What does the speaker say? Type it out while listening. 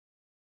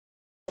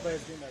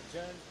has been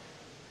adjourned.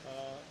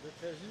 The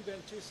treasury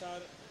benches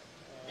are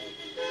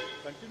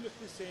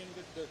continuously saying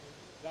that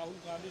Rahul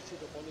Gandhi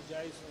should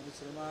apologize on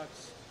his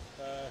remarks,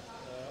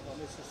 on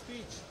his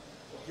speech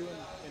given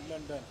in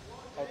London.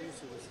 How do you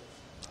see this?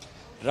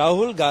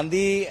 Rahul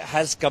Gandhi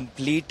has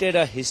completed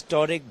a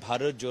historic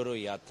Bharat Jodo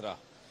Yatra,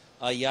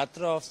 a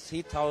yatra of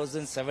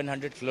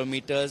 3,700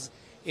 kilometers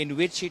in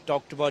which he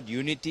talked about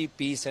unity,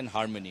 peace and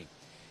harmony.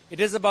 It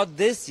is about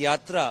this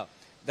yatra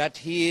that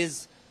he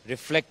is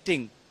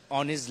reflecting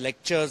on his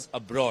lectures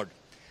abroad.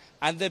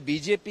 And the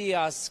BJP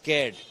are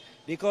scared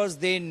because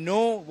they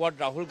know what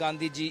Rahul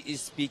Gandhi ji is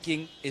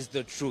speaking is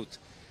the truth.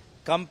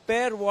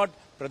 Compare what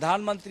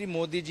Pradhan Mantri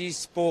Modi ji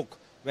spoke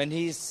when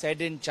he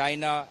said in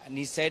China and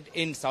he said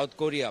in South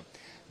Korea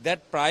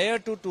that prior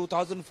to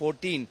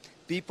 2014,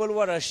 people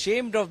were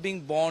ashamed of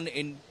being born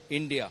in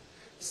India.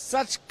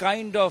 Such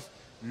kind of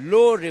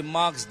low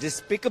remarks,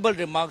 despicable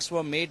remarks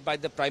were made by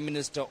the Prime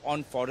Minister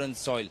on foreign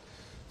soil.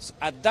 So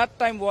at that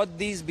time, what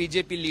these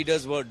BJP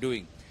leaders were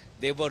doing,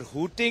 they were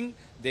hooting,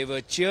 they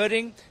were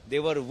cheering, they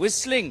were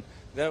whistling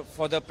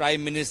for the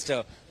Prime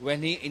Minister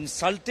when he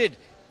insulted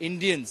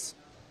Indians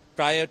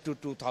prior to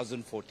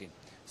 2014.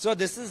 So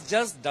this is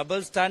just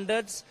double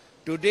standards.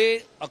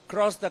 Today,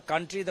 across the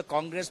country, the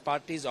Congress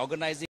party is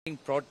organizing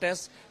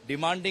protests,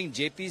 demanding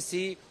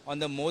JPC on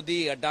the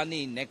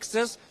Modi-Adani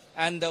nexus,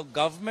 and the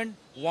government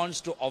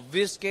wants to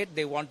obfuscate,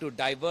 they want to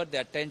divert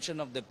the attention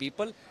of the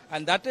people,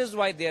 and that is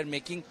why they are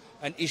making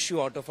an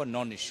issue out of a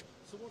non-issue.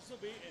 So what's the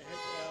way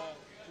ahead?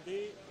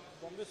 Today,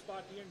 Congress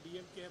party and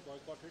DMK have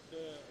boycotted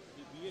the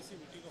BAC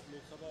meeting of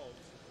Lok Sabha also.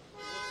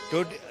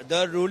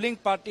 The ruling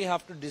party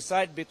have to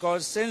decide,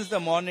 because since the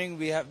morning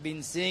we have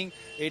been seeing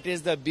it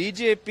is the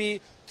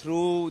BJP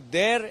through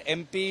their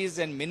MPs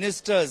and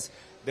ministers,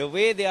 the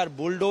way they are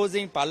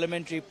bulldozing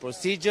parliamentary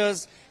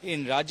procedures.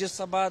 In Rajya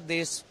Sabha,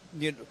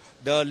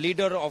 the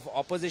leader of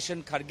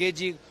opposition Kharge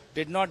ji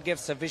did not give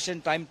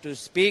sufficient time to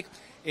speak.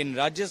 In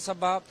Rajya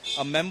Sabha,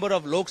 a member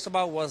of Lok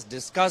Sabha was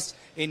discussed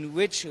in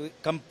which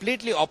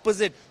completely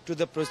opposite to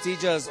the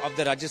procedures of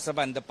the Rajya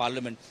Sabha and the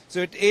Parliament.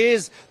 So it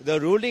is the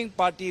ruling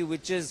party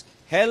which is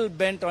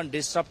hell-bent on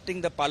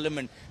disrupting the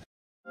Parliament,